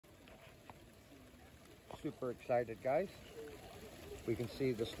super excited, guys. We can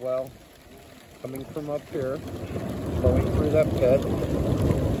see the swell coming from up here, flowing through that pit,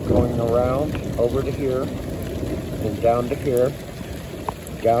 going around over to here, and down to here,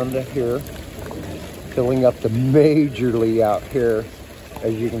 filling up the majorly out here.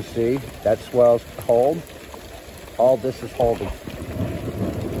 As you can see, that swell's hold. All this is holding.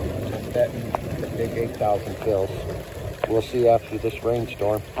 Just betting the big 8,000 fills. We'll see after this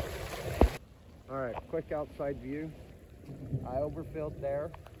rainstorm. All right, quick outside view. I overfilled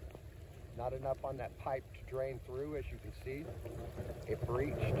there. Not enough on that pipe to drain through, as you can see. It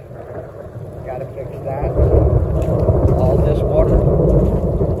breached. Got to fix that. All this water.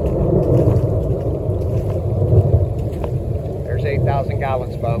 There's 8,000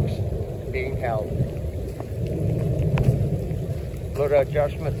 gallons, folks, being held. Little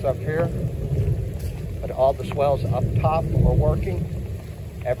adjustments up here, but all the swells up top are working.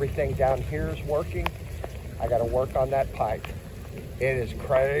 Everything down here is working. I got to work on that pipe. It is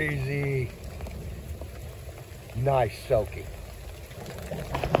crazy. Nice soaking.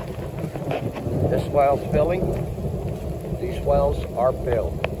 This well's filling. These wells are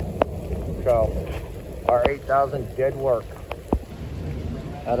filled. So our 8,000 did work.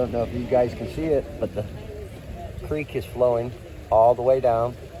 I don't know if you guys can see it, but the creek is flowing all the way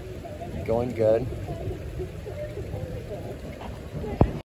down, going good.